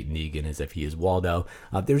locate Negan as if he is Waldo.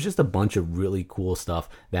 There's just a bunch of really cool stuff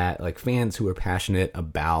that like fans who are passionate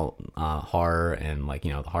about horror and like,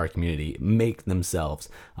 you know, the horror community make themselves,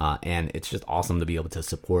 and it's just awesome to be able to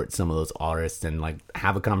support some of those artists and like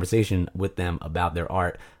have a conversation with them about their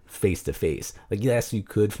art face to face. Like, yes, you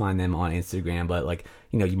could find them on Instagram, but like,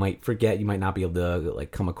 you know, you might forget, you might not be able to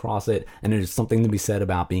like come across it, and there's something to be said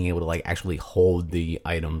about being able to like actually hold the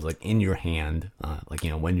items like in your hand, like, you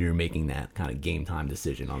know, when you're making that kind of game time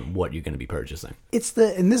decision on what you're going to be purchasing.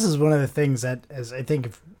 And this is one of the things that, as I think,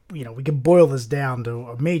 if you know, we can boil this down to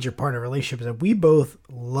a major part of relationships, that we both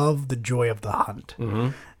love the joy of the hunt.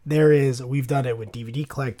 We've done it with DVD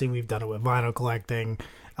collecting, we've done it with vinyl collecting.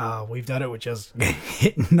 We've done it with just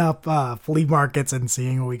hitting up flea markets and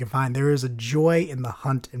seeing what we can find. There is a joy in the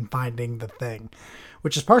hunt and finding the thing,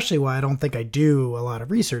 which is partially why I don't think I do a lot of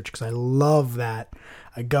research, because I love that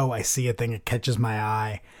I see a thing, it catches my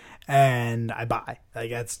eye, and I buy. Like,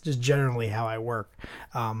 that's just generally how I work.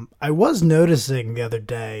 I was noticing the other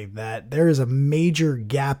day that there is a major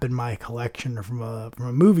gap in my collection from a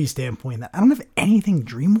movie standpoint, that I don't have anything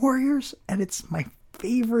Dream Warriors, and it's my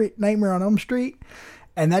favorite Nightmare on Elm Street.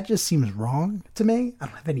 And that just seems wrong to me. I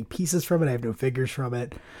don't have any pieces from it. I have no figures from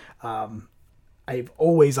it. I've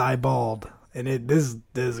always eyeballed, and this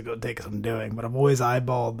is going to take some doing, but I've always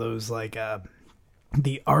eyeballed those like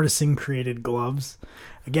the artisan created gloves.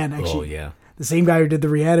 Again, actually, the same guy who did the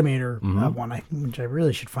Reanimator one, which I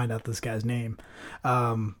really should find out this guy's name.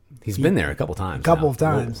 He's been there a couple times. Of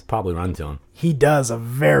times. We'll probably run to him. He does a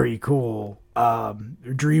very cool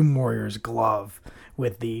Dream Warriors glove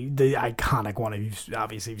with the iconic one.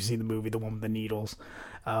 Obviously, if you've seen the movie, the one with the needles.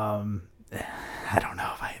 I don't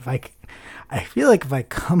know if I feel like if I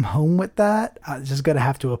come home with that, it's just gonna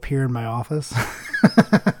have to appear in my office.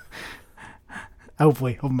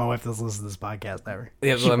 Hopefully, my wife doesn't listen to this podcast ever.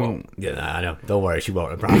 Yeah, well, I mean, yeah, I know. Don't worry, she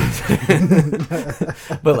won't. I promise.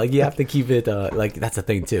 But like, you have to keep it. Like, that's the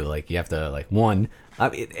thing too. Like, you have to like and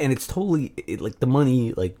it's totally like the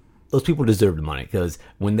money. Like, those people deserve the money, because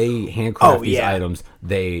when they handcraft these items,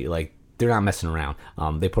 they're not messing around.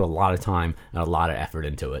 They put a lot of time and a lot of effort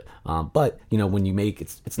into it. But, you know, when you make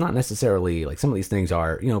it's not necessarily like, some of these things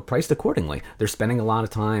are, you know, priced accordingly. They're spending a lot of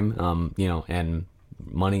time, you know, and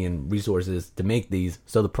money and resources to make these,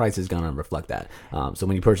 so the price is going to reflect that. So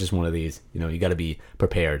when you purchase one of these, you know, you got to be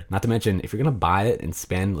prepared. Not to mention, if you're going to buy it and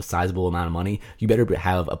spend a sizable amount of money, you better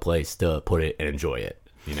have a place to put it and enjoy it.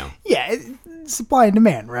 You know? Yeah, supply and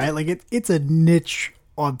demand, right? Like, it's a niche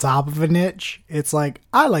on top of a niche. It's like,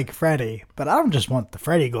 I like Freddy, but I don't just want the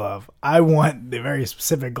Freddy glove. I want the very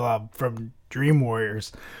specific glove from Dream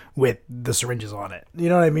Warriors with the syringes on it. You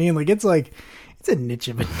know what I mean? Like, it's a niche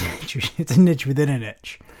of a niche. It's a niche within a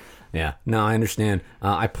niche. Yeah, no, I understand.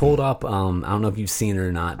 I pulled up, I don't know if you've seen it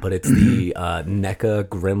or not, but it's the NECA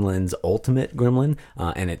Gremlins Ultimate Gremlin,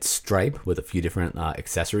 and it's Stripe with a few different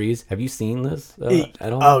accessories. Have you seen this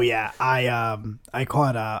at all? Oh yeah, I call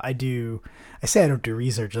it. I say I don't do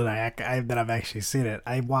research, and I've actually seen it.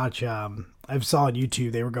 I watch. I saw on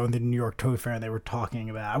YouTube they were going to the New York Toy Fair and they were talking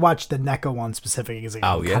about. I watched the NECA one specifically because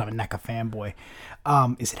I'm kind of a NECA fanboy.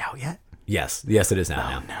 Is it out yet? Yes, it is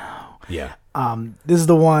now. Oh no. Yeah. This is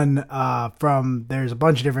the one from. There's a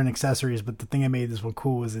bunch of different accessories, but the thing that made this one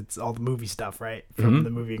cool is it's all the movie stuff, right? From the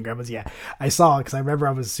movie and Gremlins. Yeah, I saw it because I remember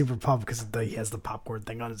I was super pumped because he has the popcorn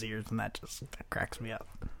thing on his ears, and that cracks me up.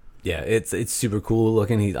 Yeah, it's super cool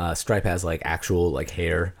looking. Stripe has like actual like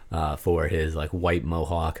hair for his like white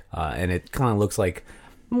mohawk, and it kind of looks like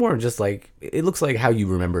more just like, it looks like how you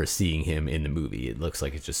remember seeing him in the movie. It looks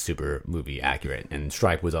like it's just super movie accurate. And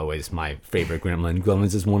Stripe was always my favorite Gremlin.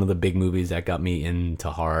 Gremlins is one of the big movies that got me into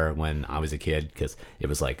horror when I was a kid, because it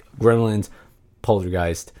was like Gremlins,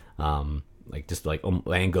 Poltergeist, like just like, and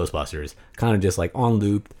Ghostbusters, kind of just like on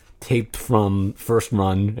loop, taped from First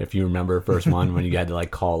Run, if you remember First Run, when you had to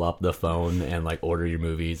like call up the phone and like order your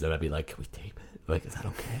movies, and I'd be like, can we tape it? Like, is that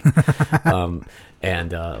okay?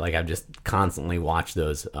 Like, I've just constantly watched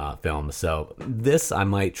those films. So this I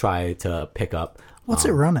might try to pick up What's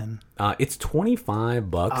it running? It's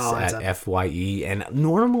 $25 Oh, at it's FYE, and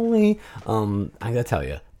normally, I gotta tell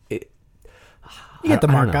you, You get the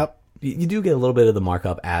I don't know. markup. You do get a little bit of the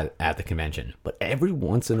markup at the convention, but every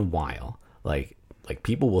once in a while, like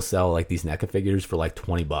people will sell like these NECA figures for like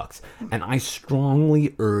 $20, and I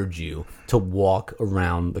strongly urge you to walk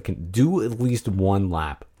around do at least one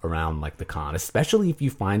lap around like the con, especially if you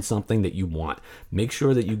find something that you want. Make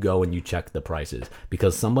sure that you go and you check the prices,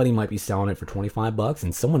 because somebody might be selling it for $25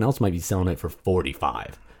 and someone else might be selling it for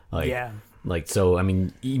 $45. Yeah. Like, so, I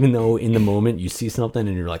mean, even though in the moment you see something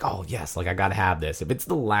and you're like, oh, yes, like, I got to have this. If it's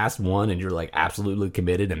the last one and you're, like, absolutely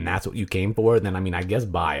committed and that's what you came for, then, I mean, I guess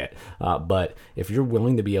buy it. But if you're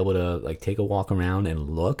willing to be able to, like, take a walk around and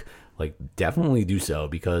look, like, definitely do so,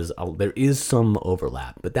 because there is some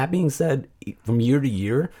overlap. But that being said, from year to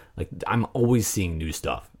year, like, I'm always seeing new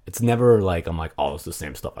stuff. It's never like I'm like, oh, it's the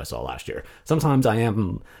same stuff I saw last year. Sometimes I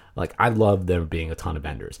am like, I love there being a ton of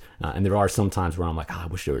vendors, and there are some times where I'm like, oh, I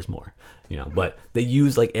wish there was more, But they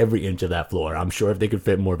use like every inch of that floor. I'm sure if they could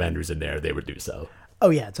fit more vendors in there, they would do so. Oh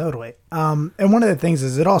yeah, totally. And one of the things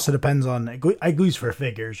is it also depends on, at least for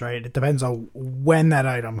figures, right? It depends on when that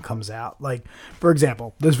item comes out. Like, for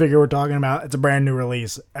example, this figure we're talking about, it's a brand new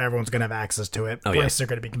release. Everyone's gonna have access to it. Oh, yeah. Prices are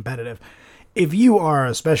gonna be competitive. If you are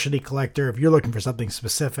a specialty collector, if you're looking for something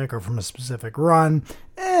specific or from a specific run,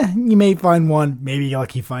 you may find one. Maybe you're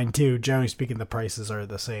lucky find two. Generally speaking, the prices are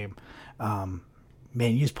the same. Man,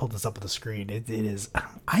 you just pulled this up on the screen. It is.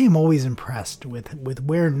 I am always impressed with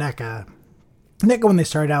where NECA, when they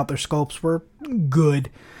started out, their sculpts were good,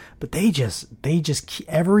 but they just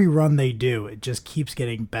every run they do, it just keeps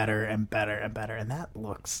getting better and better and better, and that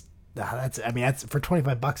looks. That's for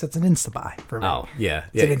 $25. That's an insta buy for me. Oh yeah,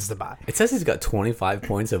 It's an insta buy. It says he's got 25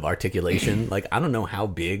 points of articulation. Like, I don't know how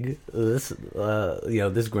big this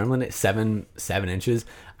this gremlin is. 7 inches.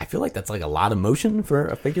 I feel like that's like a lot of motion for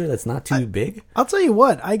a figure that's not too big. I'll tell you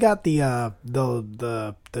what, I got the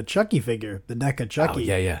Chucky figure, the NECA Chucky.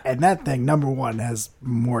 Oh, yeah. And that thing, number one, has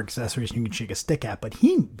more accessories you can shake a stick at, but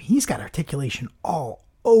he's got articulation all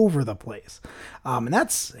over the place. And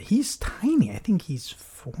he's tiny. I think he's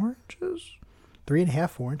 4 inches, 3.5,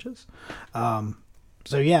 4 inches.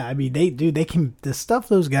 So yeah, I mean, they can, the stuff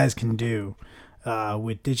those guys can do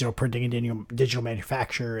with digital printing and digital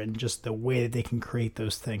manufacture, and just the way that they can create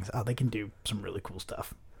those things. They can do some really cool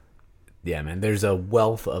stuff. Yeah, man, there's a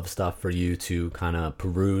wealth of stuff for you to kind of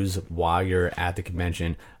peruse while you're at the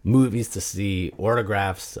convention. Movies to see,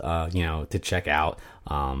 autographs, to check out.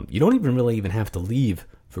 You don't even have to leave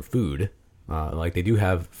for food. Like, they do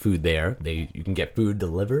have food there. You can get food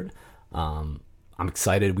delivered. I'm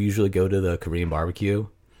excited. We usually go to the Korean barbecue.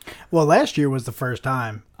 Well, last year was the first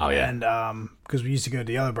time. Oh, yeah. And because we used to go to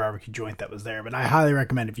the other barbecue joint that was there. But I highly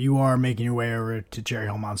recommend, if you are making your way over to Cherry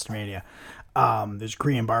Hill Monster Mania, there's a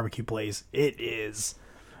Korean barbecue place. It is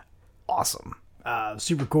awesome.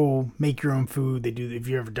 Super cool. Make your own food. They do. If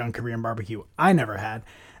you've ever done Korean barbecue, I never had.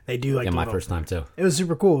 They do like my first time too. It was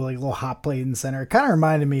super cool. Like a little hot plate in the center. It kind of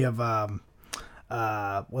reminded me of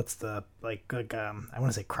what's the I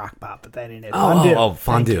want to say crock pot, but that ain't it.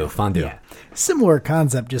 Fondue. Yeah. Similar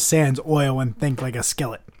concept, just sans oil and think like a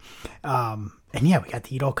skillet. And yeah, we got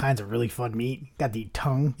to eat all kinds of really fun meat. Got to eat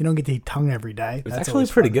tongue. You don't get to eat tongue every day. It's actually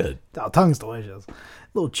pretty good. Oh, tongue's delicious. A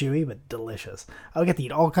little chewy, but delicious. I get to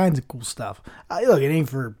eat all kinds of cool stuff. Look, it ain't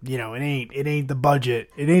for, it ain't the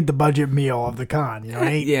budget. It ain't the budget meal of the con. It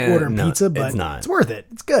ain't ordering pizza, but it's worth it.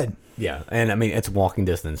 It's good. Yeah, and I mean, it's walking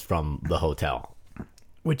distance from the hotel,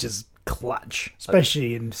 which is clutch,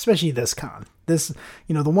 especially this con. This,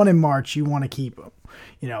 the one in March, you want to keep,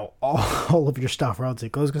 all of your stuff relatively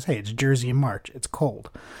close, because hey, it's Jersey in March, it's cold.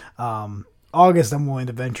 August, I'm willing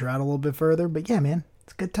to venture out a little bit further, but yeah, man,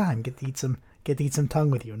 it's a good time. Get to eat some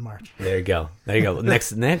tongue with you in March. There you go.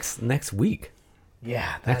 next week.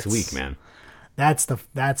 Yeah, next week, man. That's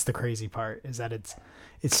the crazy part, is that it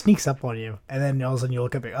sneaks up on you, and then all of a sudden you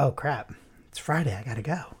look up and, oh crap, it's Friday, I gotta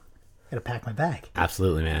go. Gotta pack my bag.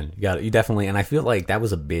 Absolutely, man. You definitely, and I feel like that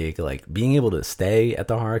was a big, like, being able to stay at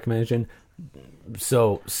the horror convention,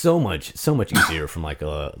 so much easier from like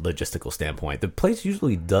a logistical standpoint. The place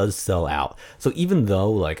usually does sell out, so even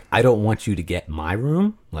though like I don't want you to get my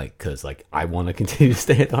room, like, because like I want to continue to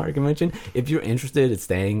stay at the horror convention, if you're interested in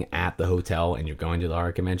staying at the hotel and you're going to the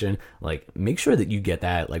horror convention, like, make sure that you get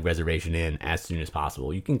that like reservation in as soon as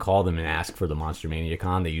possible. You can call them and ask for the Monster Mania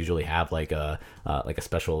Con. They usually have like a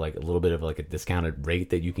special, like a little bit of like a discounted rate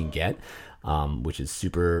that you can get, which is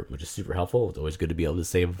super helpful. It's always good to be able to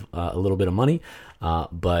save a little bit of money,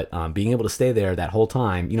 but being able to stay there that whole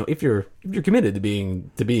time, if you're committed to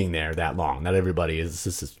being there that long. Not everybody is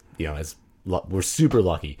as we're super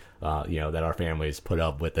lucky, that our families put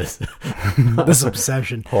up with this This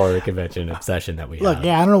obsession. horror convention obsession that we Look, have.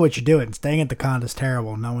 yeah, I don't know what you're doing. Staying at the con is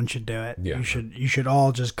terrible. No one should do it. Yeah. You should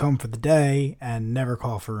all just come for the day and never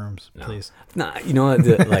call for rooms, please. Nah, you know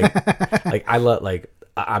what? Like I love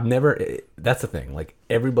I've never. That's the thing. Like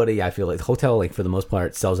everybody, I feel like the hotel, like for the most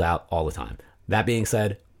part, sells out all the time. That being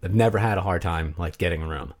said, I've never had a hard time like getting a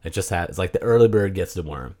room. It's like the early bird gets the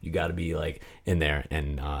worm. You got to be like in there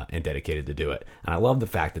and dedicated to do it. And I love the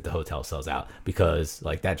fact that the hotel sells out because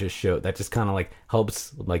like that just kind of like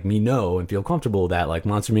helps like me know and feel comfortable that like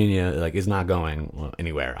Monster Mania like is not going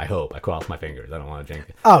anywhere. I hope. I cross my fingers. I don't want to jinx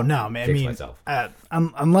it. Oh no, man! I mean, myself.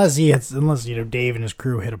 Unless Dave and his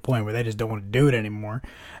crew hit a point where they just don't want to do it anymore.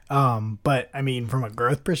 But I mean, from a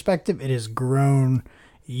growth perspective, it has grown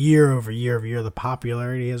year over year over year. The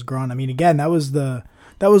popularity has grown. I mean, again, that was the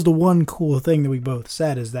one cool thing that we both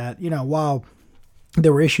said is that while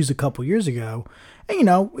there were issues a couple years ago, and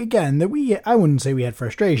again that I wouldn't say we had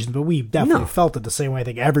frustrations, but we definitely felt it the same way. I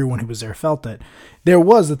think everyone who was there felt it. There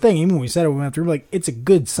was the thing, even when we said it, we went through like it's a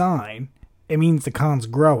good sign. It means the con's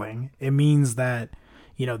growing. It means that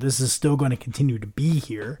this is still going to continue to be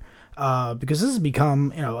here. Because this has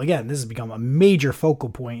become, a major focal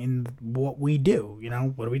point in what we do.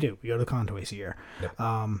 What do? We go to the con twice a year. Yep.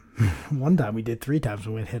 One time we did 3 times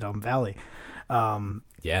when we hit Valley.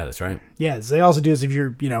 Yeah, that's right. Yeah, so they also do this if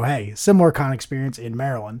you're, similar con experience in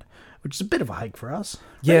Maryland, which is a bit of a hike for us.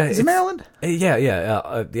 Yeah, is it Maryland? Yeah,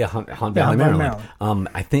 Hunt Valley, Maryland.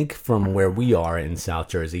 I think from where we are in South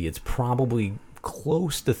Jersey, it's probably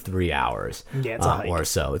close to 3 hours, it's a hike. Or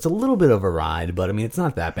so. It's a little bit of a ride, but I mean, it's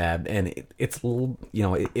not that bad, and it's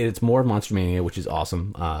it's more Monster Mania, which is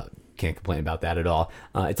awesome. Can't complain about that at all.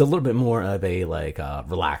 It's a little bit more of a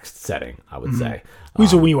relaxed setting, I would say.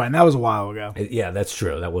 We went. That was a while ago. Yeah, that's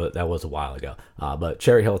true. That was a while ago. But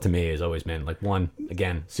Cherry Hill to me has always been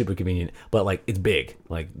again, super convenient, but it's big.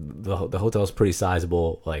 Like the hotel's pretty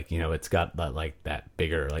sizable. It's got that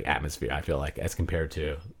bigger atmosphere. I feel like as compared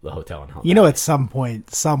to the hotel in Hunt Valley. At some point,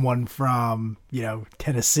 someone from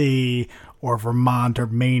Tennessee or Vermont or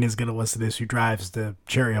Maine is going to listen to this who drives to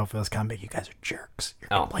Cherry Hill Fest. Kind of make you guys are jerks.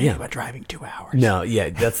 You're complaining about driving 2 hours. No, yeah,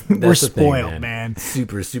 that's we're the spoiled, thing, man.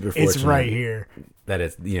 Super fortunate. It's right here. That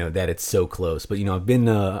it's so close. But I've been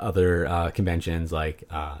to other conventions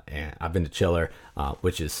and I've been to Chiller,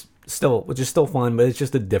 which is still fun, but it's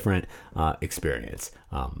just a different experience.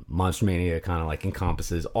 Monster Mania kind of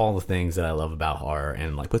encompasses all the things that I love about horror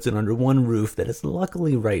and puts it under one roof that is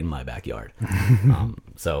luckily right in my backyard.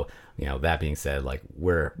 So that being said,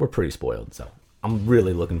 we're pretty spoiled. So I'm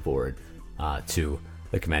really looking forward to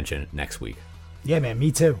the convention next week. Yeah, man,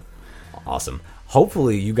 me too. Awesome.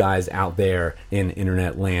 Hopefully you guys out there in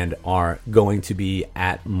internet land are going to be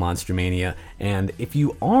at Monster Mania. And if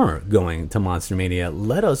you are going to Monster Mania,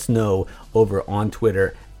 let us know over on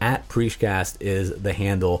Twitter. At Preachcast is the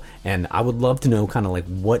handle, and I would love to know kind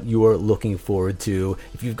of what you're looking forward to.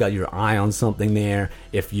 If you've got your eye on something there,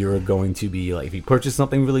 if you're going to be if you purchase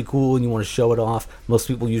something really cool and you want to show it off. Most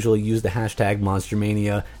people usually use the hashtag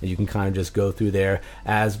MonsterMania, and you can kind of just go through there.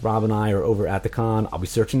 As Rob and I are over at the con, I'll be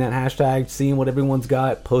searching that hashtag, seeing what everyone's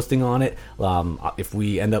got, posting on it. If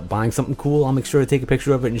we end up buying something cool, I'll make sure to take a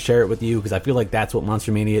picture of it and share it with you, because I feel like that's what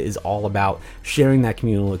Monster Mania is all about, sharing that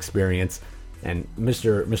communal experience. And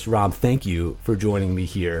Mr. Rob, thank you for joining me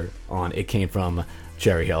here on It Came From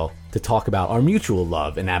Cherry Hill to talk about our mutual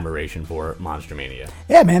love and admiration for Monster Mania.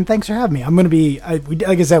 Yeah, man, thanks for having me. I'm going to be,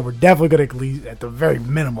 like I said, we're definitely going to, at the very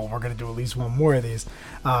minimum, we're going to do at least one more of these,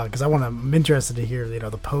 because I'm interested to hear,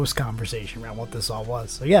 the post conversation around what this all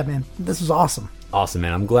was. So yeah, man, this was awesome. Awesome,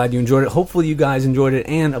 man. I'm glad you enjoyed it. Hopefully you guys enjoyed it.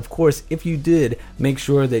 And of course, if you did, make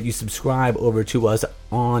sure that you subscribe over to us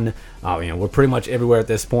on, we're pretty much everywhere at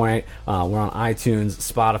this point. We're on iTunes,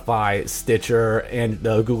 Spotify, Stitcher, and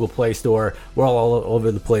the Google Play Store. We're all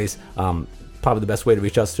over the place. Probably the best way to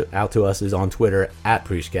reach out to us is on Twitter at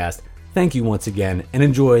Preachcast. Thank you once again, and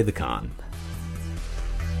enjoy the con.